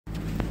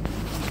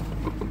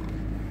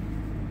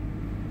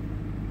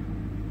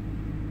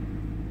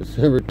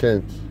December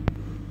 10th,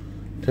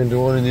 10 to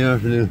 1 in the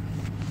afternoon.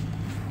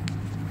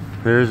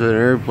 There's an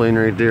airplane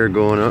right there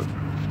going up.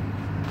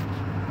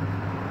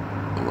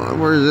 Come on,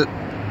 where is it?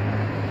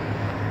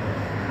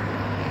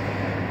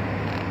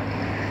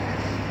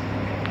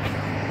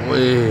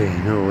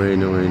 Way, no way,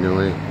 no way, no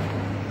way.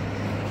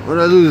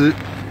 Where'd I lose it?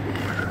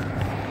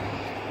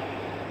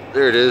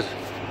 There it is.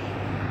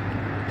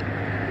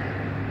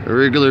 A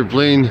regular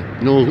plane,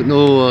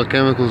 no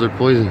chemicals or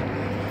poison.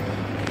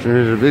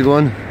 There's a big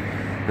one,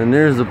 and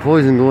there's the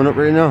poison going up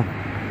right now.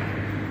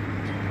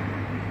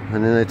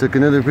 And then I took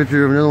another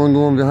picture of another one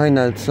going behind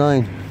that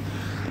sign.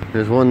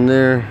 There's one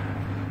there,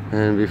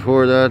 and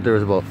before that there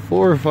was about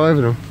 4 or 5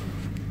 of them.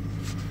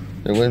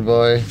 They went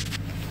by,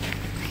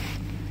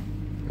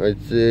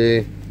 I'd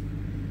say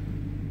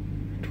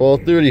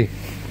 12:30.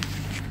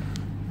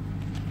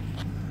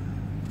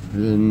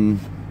 Then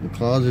the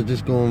clouds are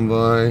just going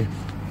by.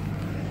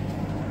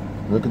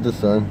 Look at the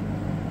sun.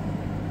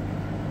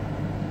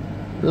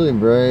 Really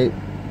bright.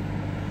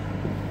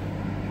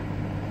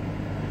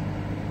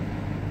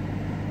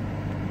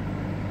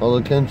 All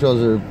the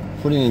chemtrails are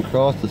putting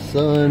across the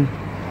sun.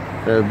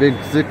 That big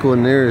thick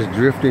one there is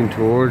drifting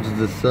towards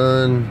the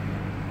sun.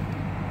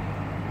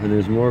 And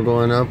there's more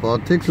going up. I'll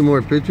take some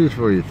more pictures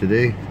for you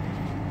today.